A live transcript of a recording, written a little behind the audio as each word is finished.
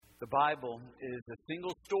The Bible is a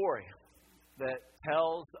single story that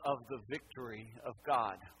tells of the victory of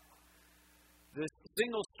God. This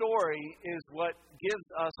single story is what gives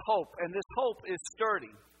us hope, and this hope is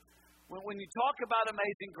sturdy. When you talk about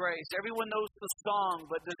Amazing Grace, everyone knows the song,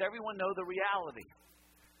 but does everyone know the reality?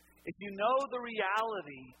 If you know the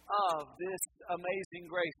reality of this Amazing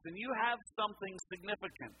Grace, then you have something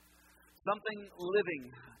significant, something living.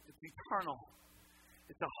 It's eternal.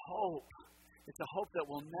 It's a hope. It's a hope that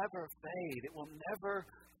will never fade. It will never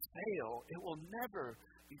fail. It will never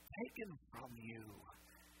be taken from you.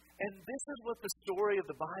 And this is what the story of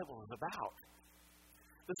the Bible is about.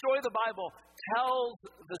 The story of the Bible tells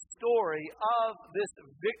the story of this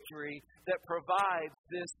victory that provides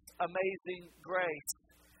this amazing grace.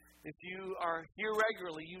 If you are here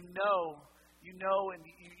regularly, you know and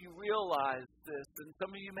you realize this. And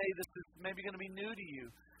some of you this is maybe going to be new to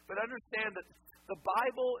you. But understand that the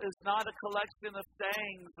Bible is not a collection of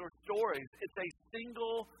sayings or stories. It's a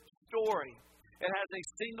single story. It has a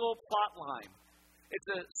single plot line. It's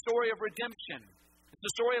a story of redemption. It's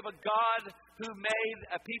the story of a God who made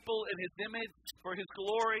a people in His image for His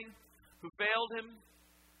glory, who failed Him,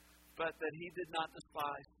 but that He did not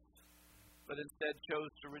despise, but instead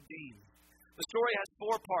chose to redeem. The story has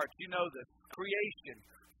four parts. You know this: creation,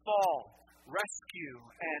 fall, rescue,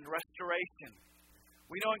 and restoration.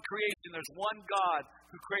 We know in creation there's one God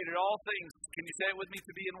who created all things. Can you say it with me?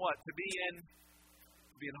 To be in what? To be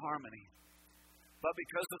in harmony. But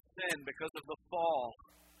because of sin, because of the fall,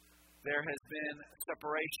 there has been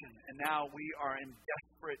separation. And now we are in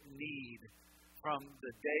desperate need from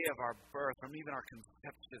the day of our birth, from even our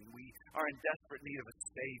conception. We are in desperate need of a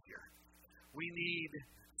Savior. We need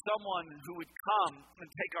someone who would come and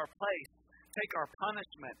take our place, take our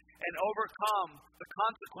punishment, and overcome the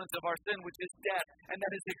consequence of our sin, which is death. And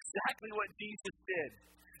that is exactly what Jesus did.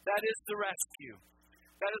 That is the rescue.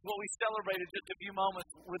 That is what we celebrated just a few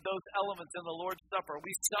moments with those elements in the Lord's Supper.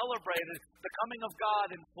 We celebrated the coming of God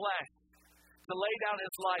in flesh to lay down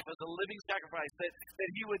His life as a living sacrifice,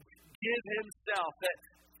 that He would give Himself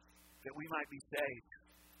that we might be saved.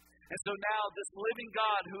 And so now this living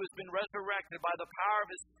God who has been resurrected by the power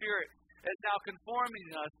of His Spirit is now conforming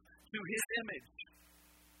us to His image.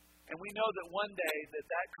 And we know that one day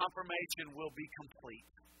that confirmation will be complete.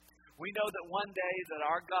 We know that one day that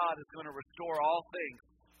our God is going to restore all things,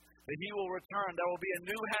 that He will return. There will be a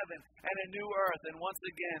new heaven and a new earth, and once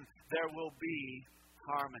again there will be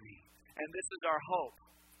harmony. And this is our hope.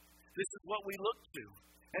 This is what we look to.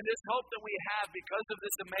 And this hope that we have because of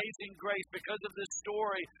this amazing grace, because of this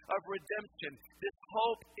story of redemption, this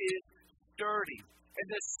hope is sturdy. And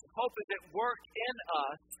this hope is at work in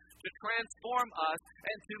us to transform us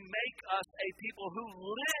and to make us a people who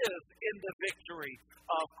live in the victory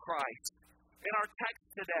of Christ. In our text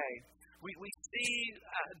today, we see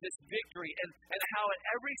this victory and how at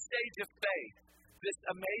every stage of faith, this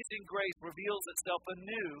amazing grace reveals itself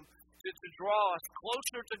anew to draw us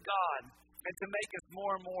closer to God and to make us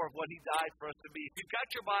more and more of what He died for us to be. If you've got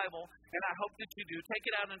your Bible, and I hope that you do, take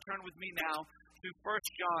it out and turn with me now to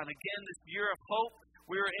 1 John. Again, this year of hope,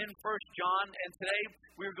 we're in 1 John, and today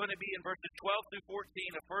we're going to be in verses 12 through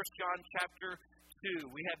 14 of 1 John chapter 2.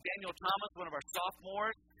 We have Daniel Thomas, one of our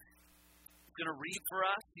sophomores. He's going to read for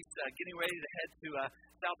us. He's getting ready to head to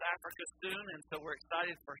South Africa soon, and so we're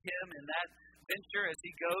excited for him in that venture as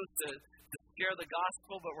he goes to share the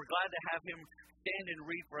gospel, but we're glad to have him stand and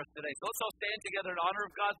read for us today. So let's all stand together in honor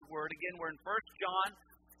of God's Word. Again, we're in 1 John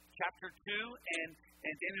chapter 2, and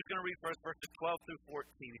Daniel's going to read for us verses 12 through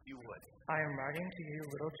 14, if you would. I am writing to you,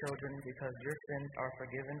 little children, because your sins are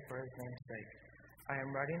forgiven for His name's sake. I am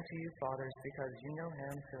writing to you, fathers, because you know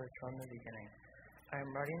Him who is from the beginning. I am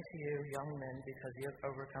writing to you, young men, because you have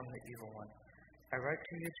overcome the evil one. I write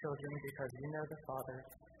to you, children, because you know the Father.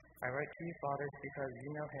 I write to you, fathers, because you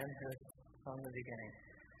know Him who is from the beginning.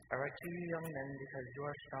 I write to you, young men, because you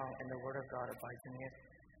are strong, and the word of God abides in you,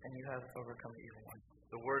 and you have overcome the evil one.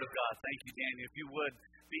 The word of God. Thank you, Daniel. If you would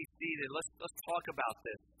be seated, let's talk about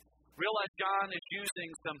this. Realize John is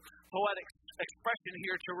using some poetic expression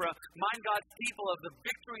here to remind God's people of the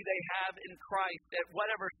victory they have in Christ at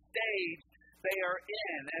whatever stage they are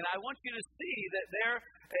in. And I want you to see that there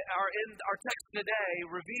are in our text today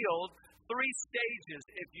revealed three stages,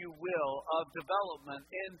 if you will, of development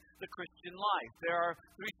in the Christian life. There are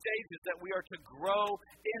three stages that we are to grow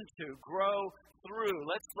into, grow through.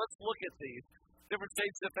 Let's look at these. Different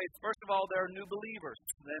stages of faith. First of all, there are new believers.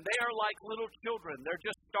 And they are like little children. They're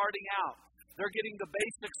just starting out. They're getting the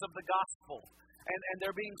basics of the gospel. And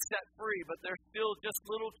they're being set free, but they're still just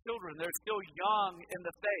little children. They're still young in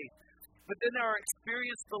the faith. But then there are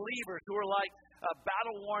experienced believers who are like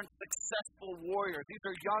battle-worn, successful warriors. These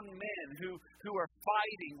are young men who are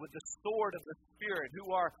fighting with the sword of the Spirit, who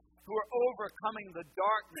are overcoming the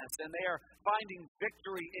darkness, and they are finding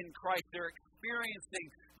victory in Christ. They're experiencing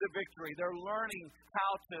the victory. They're learning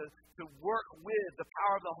how to work with the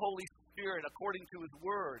power of the Holy Spirit according to His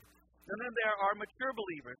Word. And then there are mature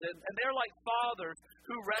believers, and they're like fathers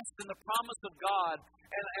who rest in the promise of God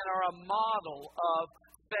and are a model of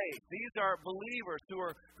faith. These are believers who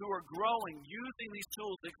are growing, using these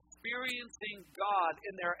tools, experiencing God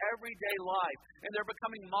in their everyday life, and they're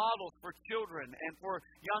becoming models for children and for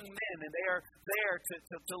young men, and they are there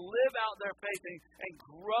to live out their faith and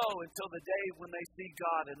grow until the day when they see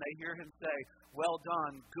God and they hear Him say, "Well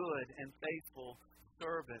done, good and faithful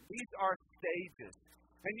servant." These are stages.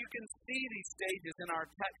 And you can see these stages in our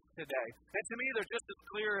text today. And to me, they're just as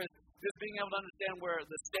clear as just being able to understand where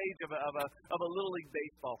the stage of a Little League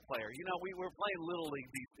baseball player. You know, we're playing Little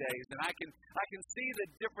League these days, and I can see the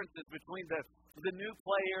differences between the new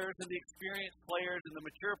players and the experienced players and the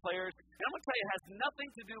mature players. And I'm going to tell you, it has nothing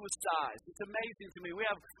to do with size. It's amazing to me. We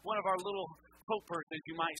have one of our little hopers, as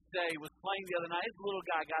you might say, was playing the other night. His little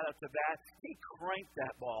guy got up to bat. He cranked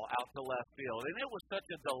that ball out to left field, and it was such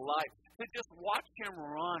a delight to just watch him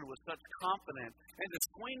run with such confidence and to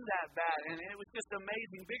swing that bat, and it was just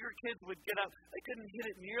amazing. Bigger kids would get up. They couldn't hit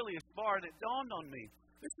it nearly as far, and it dawned on me,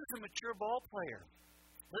 this is a mature ball player.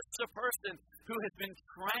 This is a person who has been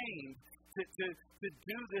trained to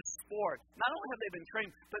do this sport. Not only have they been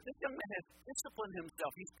trained, but this young man has disciplined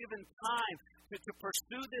himself. He's given time to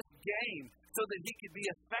pursue this game so that he could be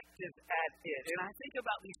effective at it. And I think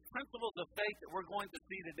about these principles of faith that we're going to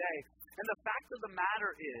see today. And the fact of the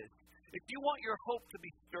matter is, if you want your hope to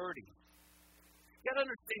be sturdy, you got to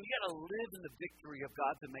understand, you got to live in the victory of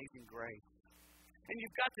God's amazing grace. And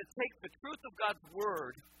you've got to take the truth of God's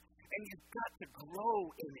Word and you've got to grow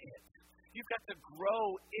in it. You've got to grow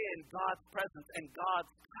in God's presence and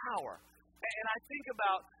God's power. And I think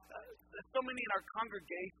about so many in our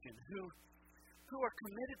congregation who are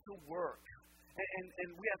committed to work. And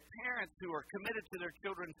we have parents who are committed to their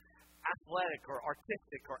children's athletic or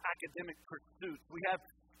artistic or academic pursuits. We have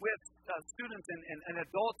students and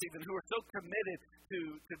adults even who are so committed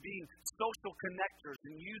to being social connectors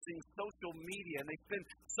and using social media, and they spend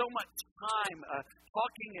so much time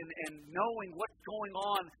talking and knowing what's going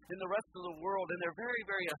on in the rest of the world, and they're very,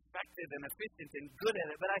 very effective and efficient and good at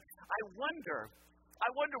it. But I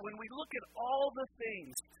wonder when we look at all the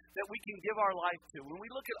things that we can give our life to, when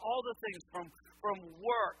we look at all the things from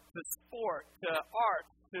work to sport to art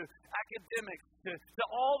to academics to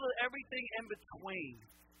everything in between,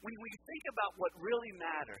 when you think about what really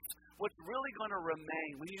matters, what's really going to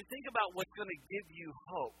remain, when you think about what's going to give you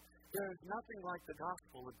hope, there is nothing like the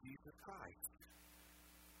gospel of Jesus Christ.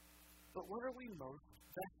 But what are we most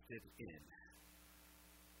vested in?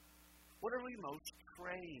 What are we most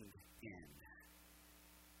trained in?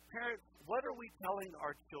 Parents, what are we telling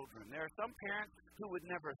our children? There are some parents who would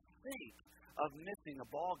never think of missing a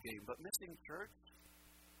ball game, but missing church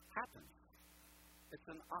happens. It's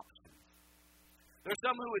an option. There's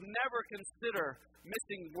some who would never consider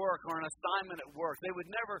missing work or an assignment at work. They would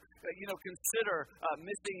never, consider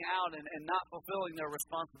missing out and not fulfilling their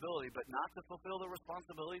responsibility, but not to fulfill the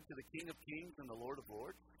responsibility to the King of Kings and the Lord of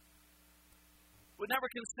Lords. Would never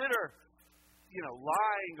consider,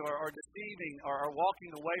 lying or deceiving or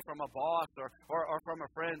walking away from a boss or from a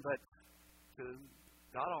friend, but to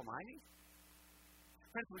God Almighty.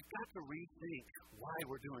 Friends, we've got to rethink why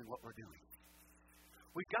we're doing what we're doing.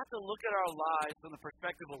 We've got to look at our lives from the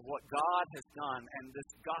perspective of what God has done and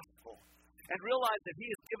this gospel and realize that He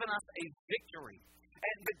has given us a victory.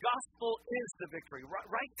 And the gospel is the victory.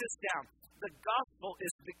 Write this down. The gospel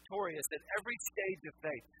is victorious at every stage of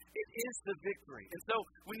faith. It is the victory. And so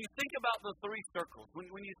when you think about the three circles,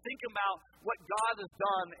 when you think about what God has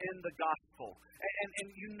done in the gospel, and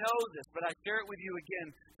you know this, but I share it with you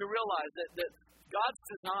again to realize that God's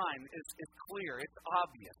design is clear. It's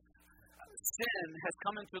obvious. Sin has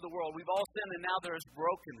come into the world. We've all sinned, and now there is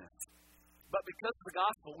brokenness. But because of the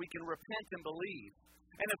gospel, we can repent and believe.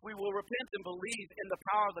 And if we will repent and believe in the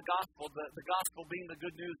power of the gospel, the gospel being the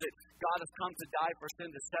good news that God has come to die for sin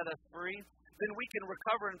to set us free, then we can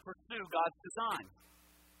recover and pursue God's design.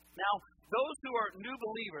 Now, those who are new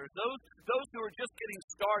believers, those who are just getting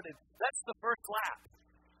started, that's the first lap.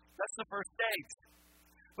 That's the first stage.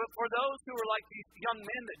 But for those who are like these young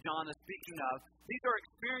men that John is speaking of, these are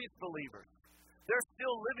experienced believers. They're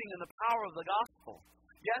still living in the power of the gospel.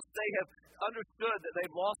 Yes, they have understood that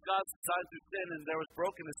they've lost God's design through sin and there was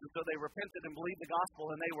brokenness, and so they repented and believed the gospel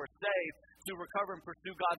and they were saved to recover and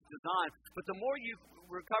pursue God's design. But the more you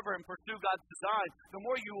recover and pursue God's design, the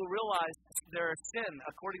more you will realize there is sin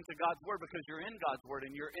according to God's word, because you're in God's word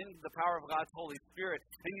and you're in the power of God's Holy Spirit,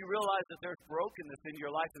 and you realize that there's brokenness in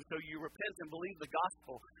your life, and so you repent and believe the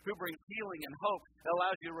gospel, who brings healing and hope that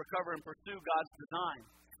allows you to recover and pursue God's design.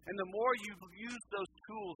 And the more you use those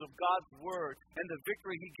tools of God's word and the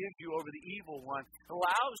victory he gives you over the evil one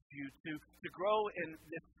allows you to grow in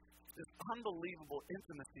this unbelievable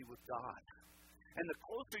intimacy with God. And the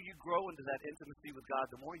closer you grow into that intimacy with God,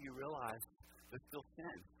 the more you realize there's still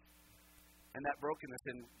sin and that brokenness.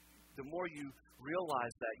 And the more you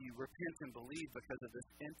realize that, you repent and believe because of this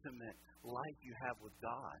intimate life you have with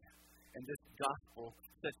God. And this gospel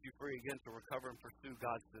sets you free again to recover and pursue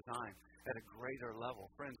God's design at a greater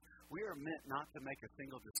level. Friends, we are meant not to make a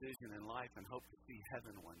single decision in life and hope to see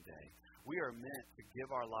heaven one day. We are meant to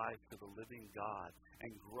give our lives to the living God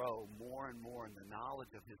and grow more and more in the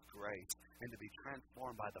knowledge of his grace and to be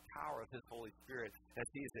transformed by the power of his Holy Spirit as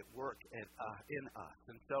he is at work in us.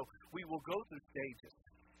 And so we will go through stages.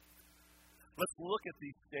 Let's look at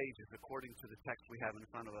these stages according to the text we have in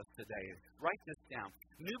front of us today. Write this down.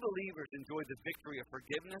 New believers enjoy the victory of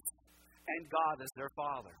forgiveness and God as their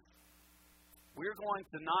Father. We're going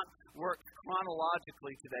to not work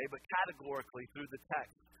chronologically today, but categorically through the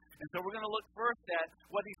text. And so we're going to look first at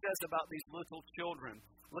what he says about these little children.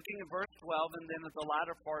 Looking at verse 12 and then at the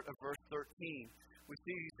latter part of verse 13. We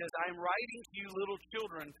see he says, I am writing to you little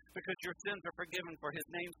children because your sins are forgiven for his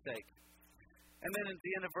name's sake. And then at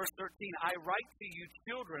the end of verse 13, I write to you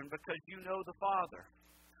children because you know the Father.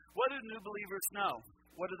 What do new believers know?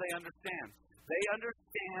 What do they understand? They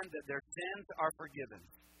understand that their sins are forgiven.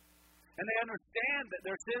 And they understand that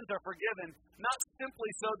their sins are forgiven, not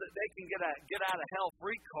simply so that they can get a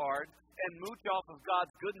get-out-of-hell-free card and mooch off of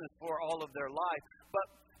God's goodness for all of their life, but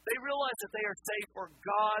they realize that they are saved for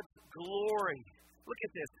God's glory. Look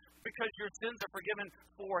at this. Because your sins are forgiven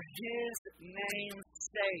for his name's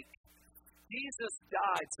sake. Jesus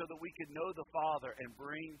died so that we could know the Father and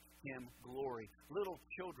bring him glory. Little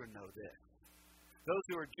children know this. Those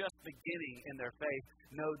who are just beginning in their faith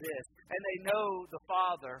know this. And they know the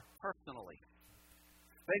Father personally.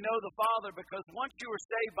 They know the Father because once you are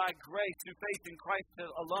saved by grace through faith in Christ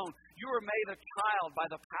alone, you are made a child by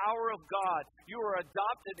the power of God. You are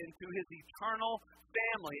adopted into his eternal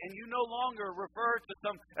family. And you no longer refer to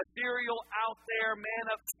some ethereal out there, man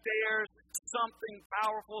upstairs, something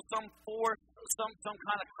powerful, some force, some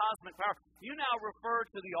kind of cosmic power. You now refer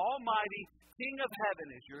to the Almighty King of Heaven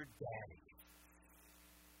as your daddy.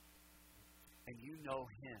 And you know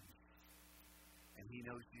him. And he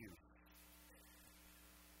knows you.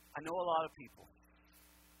 I know a lot of people.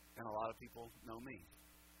 And a lot of people know me.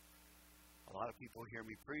 A lot of people hear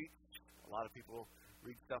me preach. A lot of people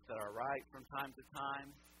read stuff that I write from time to time.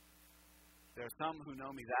 There are some who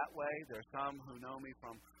know me that way. There are some who know me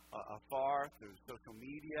from afar through social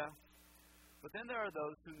media. But then there are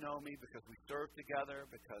those who know me because we serve together,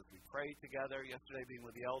 because we pray together. Yesterday, being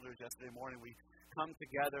with the elders, yesterday morning, we come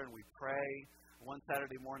together and we pray one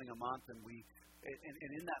Saturday morning a month, and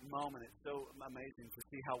in that moment, it's so amazing to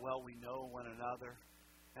see how well we know one another.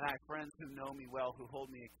 And I have friends who know me well, who hold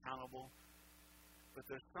me accountable. But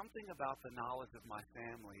there's something about the knowledge of my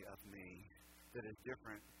family of me that is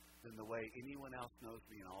different than the way anyone else knows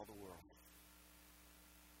me in all the world.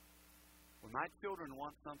 When my children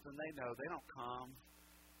want something, they know they don't come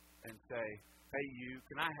and say, hey, you,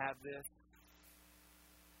 can I have this?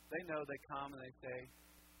 They know they come and they say,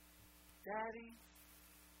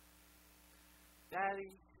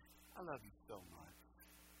 Daddy, I love you so much.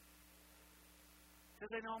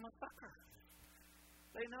 Because they know I'm a sucker.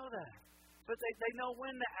 They know that. But they know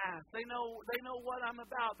when to ask. They know what I'm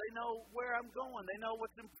about. They know where I'm going. They know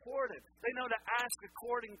what's important. They know to ask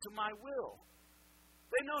according to my will.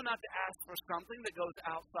 They know not to ask for something that goes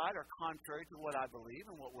outside or contrary to what I believe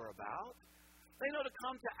and what we're about. They know to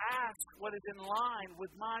come to ask what is in line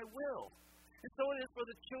with my will. And so it is for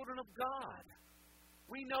the children of God.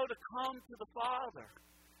 We know to come to the Father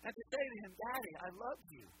and to say to him, Daddy, I love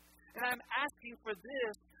you. And I'm asking for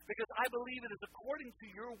this because I believe it is according to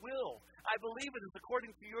your will. I believe it is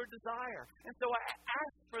according to your desire. And so I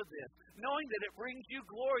ask for this, knowing that it brings you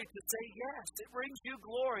glory to say yes. It brings you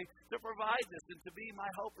glory to provide this and to be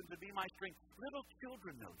my hope and to be my strength. Little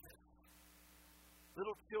children know this.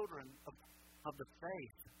 Little children of the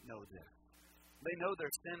faith know this. They know their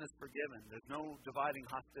sin is forgiven. There's no dividing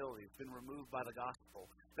hostility. It's been removed by the gospel.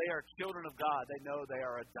 They are children of God. They know they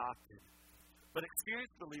are adopted. But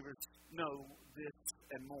experienced believers know this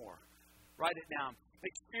and more. Write it down.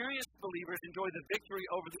 Experienced believers enjoy the victory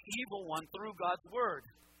over the evil one through God's word.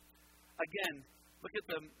 Again, look at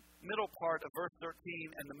the middle part of verse 13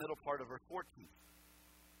 and the middle part of verse 14.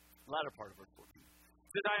 The latter part of verse 14. It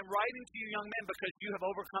says, I am writing to you, young men, because you have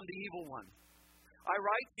overcome the evil one. I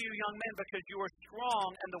write to you, young men, because you are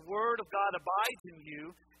strong, and the word of God abides in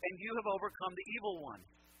you, and you have overcome the evil one.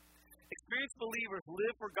 Experienced believers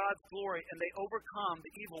live for God's glory, and they overcome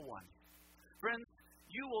the evil one. Friends,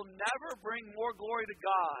 you will never bring more glory to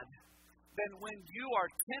God than when you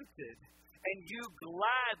are tempted and you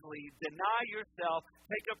gladly deny yourself,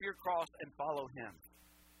 take up your cross, and follow Him.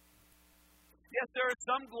 Yes, there is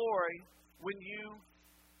some glory when you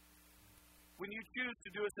choose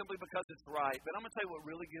to do it simply because it's right. But I'm going to tell you what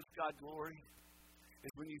really gives God glory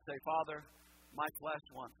is when you say, Father, my flesh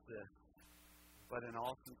wants this, but in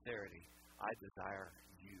all sincerity, I desire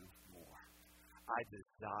you more. I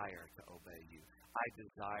desire to obey you. I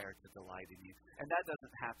desire to delight in you. And that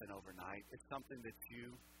doesn't happen overnight. It's something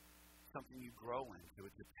you grow into.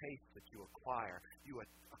 It's a taste that you acquire. You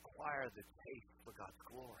acquire the taste for God's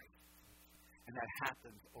glory. And that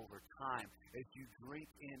happens over time as you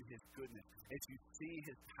drink in His goodness, as you see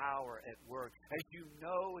His power at work, as you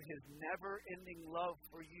know His never-ending love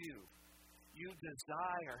for you. You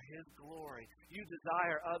desire His glory. You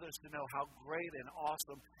desire others to know how great and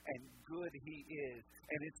awesome and good He is.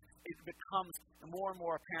 And it becomes more and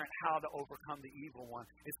more apparent how to overcome the evil one.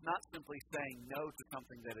 It's not simply saying no to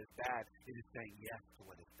something that is bad. It is saying yes to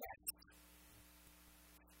what is best.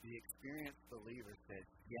 The experienced believer says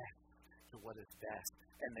yes to what is best.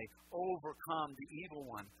 And they overcome the evil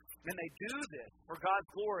one. And they do this for God's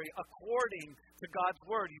glory according to God's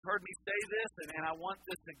word. You've heard me say this, and I want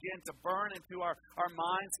this again to burn into our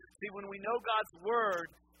minds. See, when we know God's word,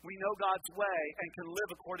 we know God's way and can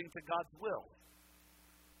live according to God's will.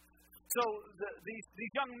 So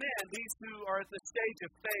these young men, these who are at the stage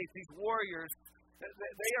of faith, these warriors,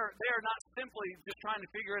 they are not simply just trying to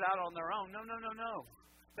figure it out on their own. No.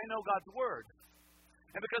 They know God's word.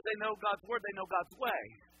 And because they know God's word, they know God's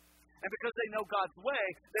way. And because they know God's way,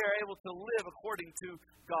 they are able to live according to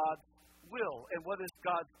God's will. And what is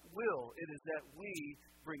God's will? It is that we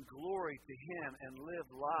bring glory to Him and live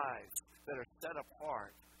lives that are set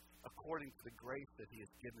apart according to the grace that He has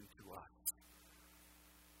given to us.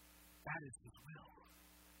 That is His will.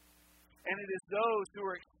 And it is those who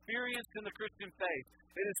are experienced in the Christian faith.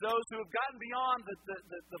 It is those who have gotten beyond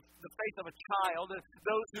the faith of a child,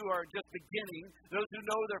 those who are just beginning, those who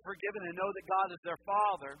know they're forgiven and know that God is their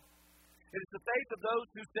Father. It is the faith of those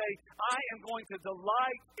who say, I am going to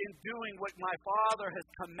delight in doing what my Father has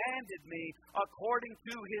commanded me according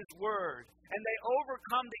to His word. And they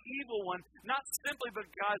overcome the evil one, not simply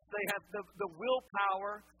because they have the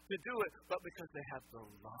willpower to do it, but because they have the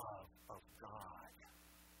love of God.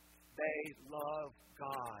 They love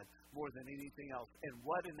God more than anything else. And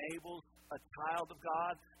what enables a child of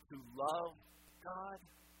God to love God?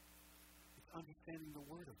 It's understanding the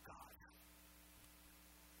Word of God.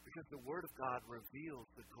 Because the Word of God reveals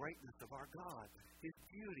the greatness of our God, His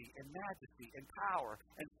beauty and majesty and power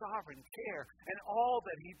and sovereign care and all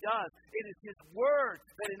that He does. It is His Word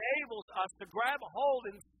that enables us to grab a hold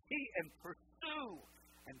and see and pursue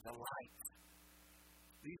and delight.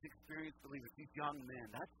 These experienced believers, these young men,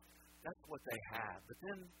 that's what they have. But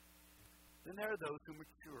then there are those who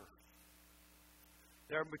mature.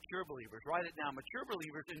 There are mature believers. Write it down. Mature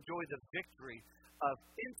believers enjoy the victory of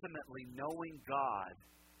intimately knowing God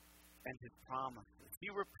and His promises. He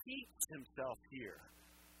repeats Himself here.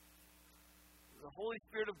 The Holy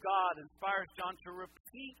Spirit of God inspires John to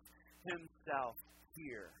repeat himself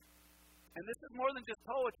here. And this is more than just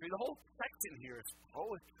poetry. The whole section here is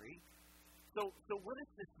poetry. So what does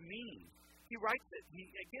this mean? He writes it,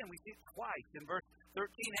 again, we see it twice in verse 13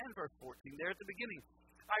 and verse 14, there at the beginning.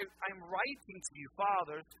 I'm writing to you,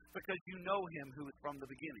 fathers, because you know Him who is from the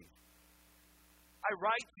beginning. I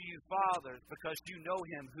write to you, fathers, because you know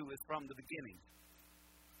Him who is from the beginning.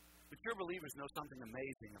 Mature believers know something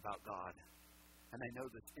amazing about God, and they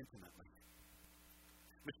know this intimately.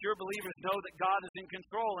 Mature believers know that God is in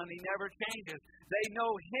control and He never changes. They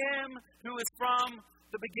know Him who is from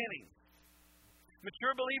the beginning.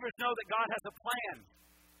 Mature believers know that God has a plan,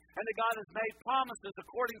 and that God has made promises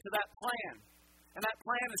according to that plan. And that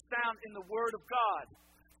plan is found in the Word of God.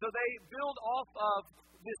 So they build off of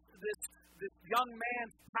this young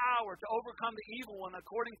man's power to overcome the evil one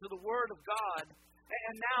according to the Word of God.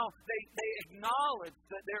 And now they acknowledge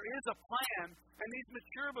that there is a plan, and these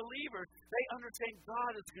mature believers, they understand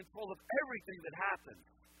God is in control of everything that happens.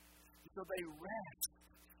 So they rest.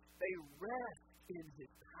 They rest in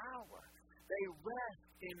His power. They rest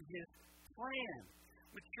in His plan.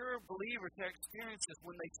 Mature believers, their experience is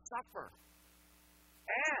when they suffer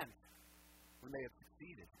and when they have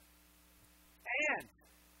succeeded and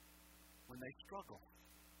when they struggle.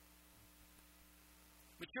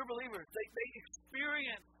 Mature believers, they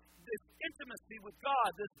experience this intimacy with God,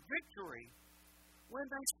 this victory, when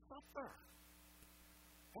they suffer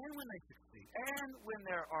and when they succeed and when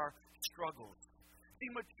there are struggles. See,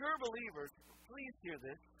 mature believers, please hear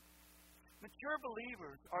this, mature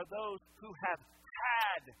believers are those who have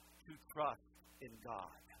had to trust in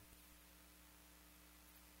God.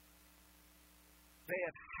 They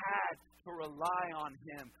have had to rely on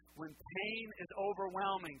Him when pain is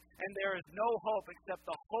overwhelming and there is no hope except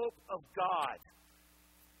the hope of God.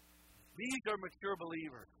 These are mature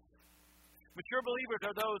believers. Mature believers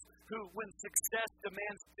are those who, when success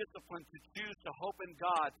demands discipline, to choose to hope in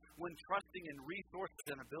God when trusting in resources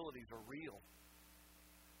and abilities are real.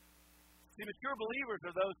 See, mature believers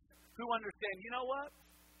are those who understand, you know what?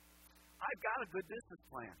 I've got a good business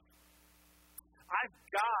plan. I've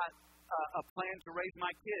got a plan to raise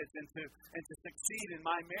my kids and to succeed in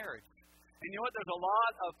my marriage. And you know what? There's a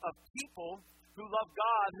lot of people who love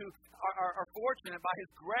God who are fortunate by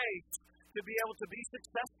His grace to be able to be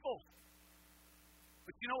successful.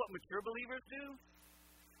 But you know what mature believers do?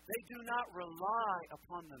 They do not rely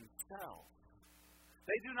upon themselves.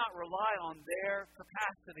 They do not rely on their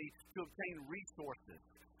capacity to obtain resources.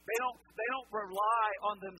 They don't rely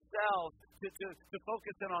on themselves to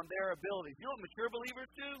focus in on their abilities. You know what mature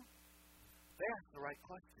believers do? They ask the right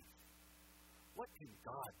question. What can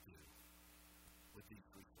God do with these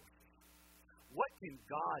resources? What can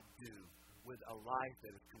God do with a life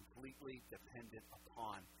that is completely dependent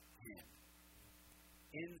upon Him?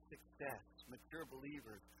 In success, mature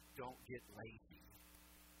believers don't get lazy.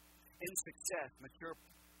 In success,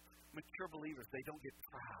 mature believers, they don't get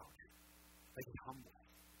proud. They get humble.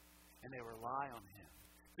 And they rely on Him.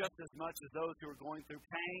 Just as much as those who are going through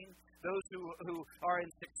pain, those who are in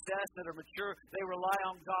success that are mature, they rely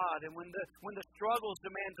on God. And when the struggles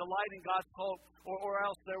demand delight in God's hope, or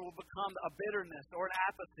else there will become a bitterness or an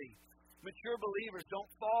apathy. Mature believers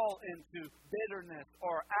don't fall into bitterness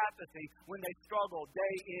or apathy when they struggle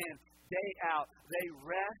day in, day out. They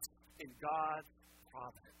rest in God's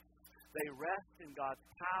providence. They rest in God's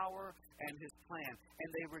power and His plan. And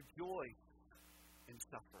they rejoice in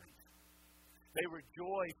suffering. They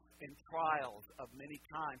rejoice in trials of many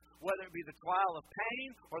kinds, whether it be the trial of pain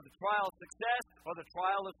or the trial of success or the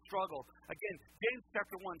trial of struggle. Again, James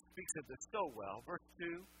chapter 1 speaks of this so well. Verse 2,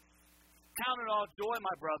 count it all joy,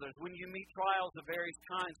 my brothers, when you meet trials of various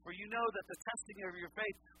kinds, for you know that the testing of your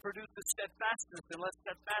faith produces steadfastness, and let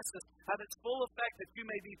steadfastness have its full effect, that you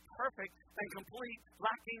may be perfect and complete,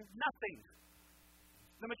 lacking nothing.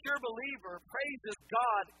 The mature believer praises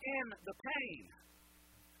God in the pain.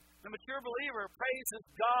 The mature believer praises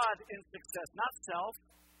God in success, not self.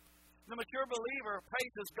 The mature believer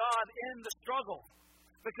praises God in the struggle,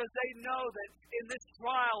 because they know that in this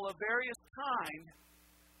trial of various kinds,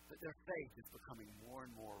 that their faith is becoming more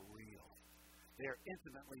and more real. They are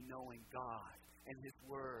intimately knowing God and His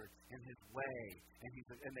Word and His way,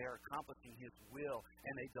 and they are accomplishing His will,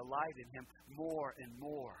 and they delight in Him more and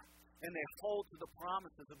more. And they hold to the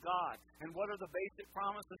promises of God. And what are the basic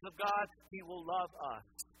promises of God? He will love us,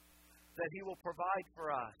 that He will provide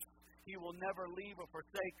for us, He will never leave or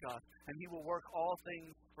forsake us, and He will work all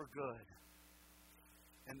things for good.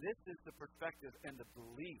 And this is the perspective and the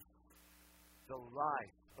belief, the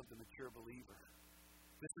life of the mature believer.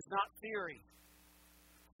 This is not theory.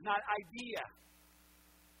 It's not idea.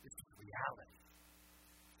 This is reality.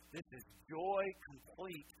 This is joy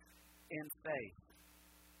complete in faith.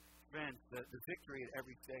 Friends, the victory at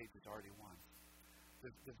every stage is already won.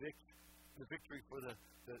 The victory for the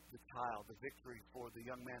child, the victory for the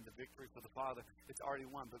young man, the victory for the father, it's already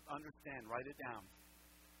won. But understand, write it down.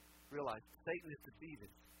 Realize, Satan is defeated.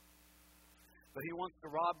 But he wants to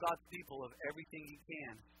rob God's people of everything he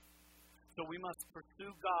can. So we must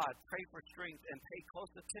pursue God, pray for strength, and pay close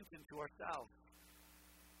attention to ourselves.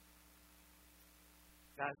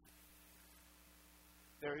 Guys,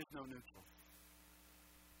 there is no neutral.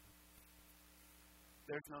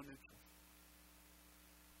 There's no neutral.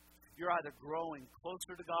 You're either growing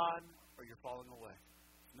closer to God or you're falling away.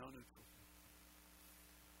 No neutral.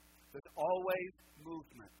 There's always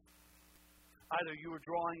movement. Either you are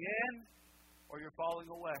drawing in or you're falling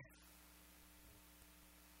away.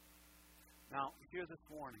 Now, here this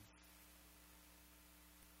morning,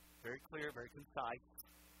 very clear, very concise,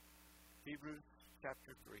 Hebrews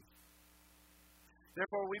chapter 3.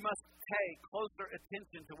 Therefore, we must pay closer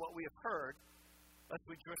attention to what we have heard, lest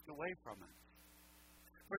we drift away from it.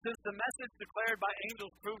 For since the message declared by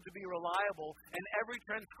angels proved to be reliable, and every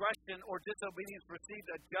transgression or disobedience received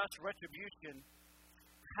a just retribution,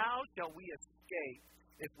 how shall we escape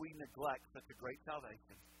if we neglect such a great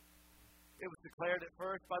salvation? It was declared at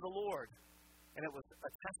first by the Lord, and it was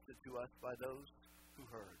attested to us by those who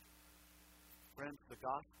heard. Friends, the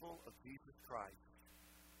gospel of Jesus Christ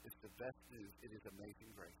is the best news. It is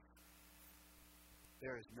amazing grace.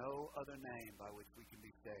 There is no other name by which we can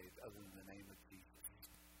be saved other than the name of Jesus.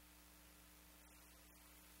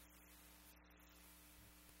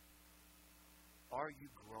 Are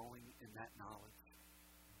you growing in that knowledge?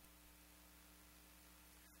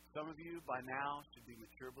 Some of you by now should be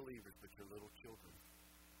mature believers, but you're little children.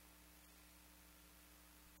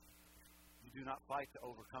 You do not fight to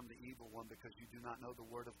overcome the evil one because you do not know the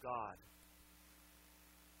Word of God.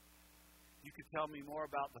 You could tell me more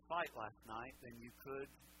about the fight last night than you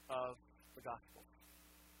could of the gospel.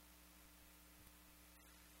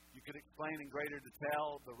 You could explain in greater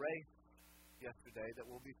detail the race yesterday that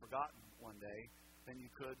will be forgotten one day than you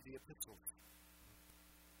could the epistles.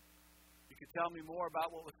 You could tell me more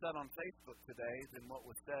about what was said on Facebook today than what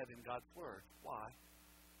was said in God's Word. Why?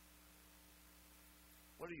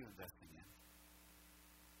 What are you investing in?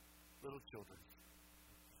 Little children,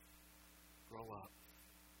 grow up.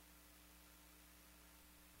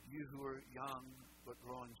 You who are young but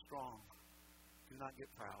growing strong, do not get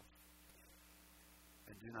proud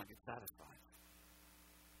and do not get satisfied.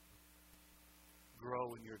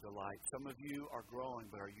 Grow in your delight. Some of you are growing,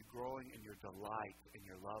 but are you growing in your delight, in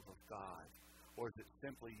your love of God? Or is it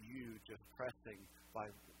simply you just pressing by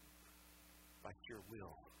sheer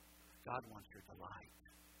will? God wants your delight.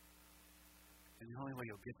 And the only way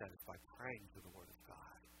you'll get that is by praying to the Word of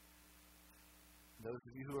God. Those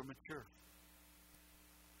of you who are mature,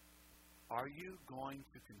 are you going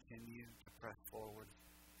to continue to press forward?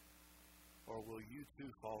 Or will you too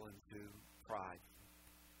fall into pride?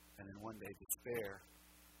 And then one day despair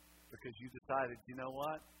because you decided, you know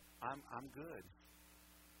what? I'm good.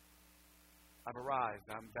 I've arrived.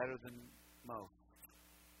 I'm better than most.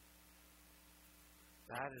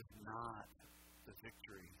 That is not the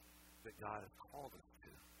victory that God has called us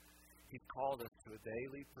to. He's called us to a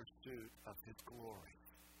daily pursuit of His glory.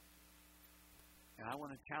 And I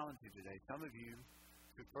want to challenge you today. Some of you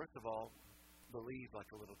who, first of all, believe like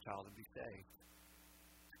a little child and be saved,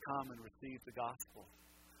 to come and receive the gospel.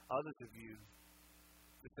 Others of you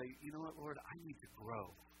to say, you know what, Lord, I need to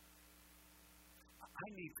grow. I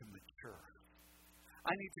need to mature.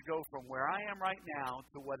 I need to go from where I am right now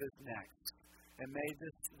to what is next. And may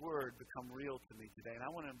this word become real to me today. And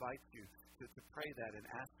I want to invite you to pray that and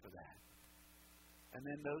ask for that. And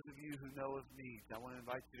then those of you who know of needs, I want to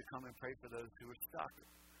invite you to come and pray for those who are stuck.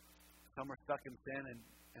 Some are stuck in sin and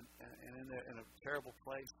in a terrible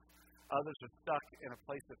place. Others are stuck in a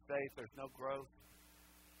place of faith. There's no growth.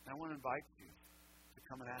 And I want to invite you to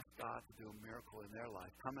come and ask God to do a miracle in their life.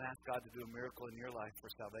 Come and ask God to do a miracle in your life for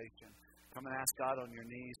salvation. Come and ask God on your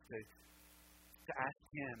knees to ask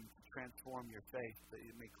Him to transform your faith that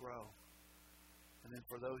it may grow. And then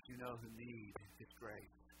for those you know who need His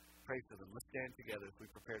grace, pray for them. Let's stand together as we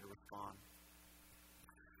prepare to respond.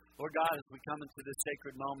 Lord God, as we come into this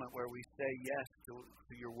sacred moment where we say yes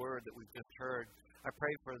to your word that we've just heard, I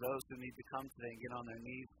pray for those who need to come today and get on their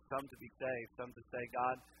knees, some to be saved, some to say,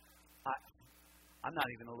 God, I'm not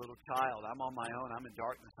even a little child. I'm on my own. I'm in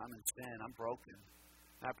darkness. I'm in sin. I'm broken.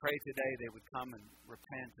 And I pray today they would come and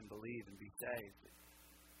repent and believe and be saved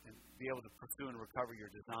and be able to pursue and recover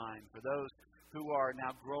your design. For those who are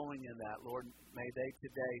now growing in that, Lord, may they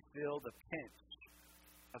today feel the pinch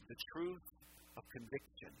of the truth of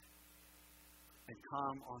conviction and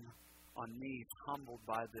come on knees humbled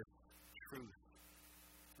by this truth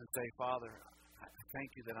and say, Father, I thank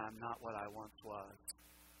you that I'm not what I once was,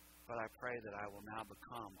 but I pray that I will now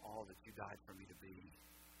become all that you died for me to be.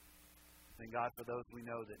 And God, for those we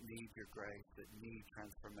know that need your grace, that need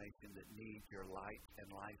transformation, that need your light and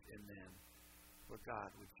life in them, Lord God,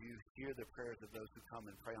 would you hear the prayers of those who come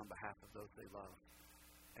and pray on behalf of those they love?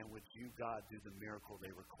 And would you, God, do the miracle they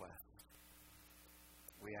request?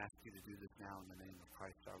 We ask you to do this now in the name of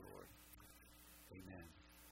Christ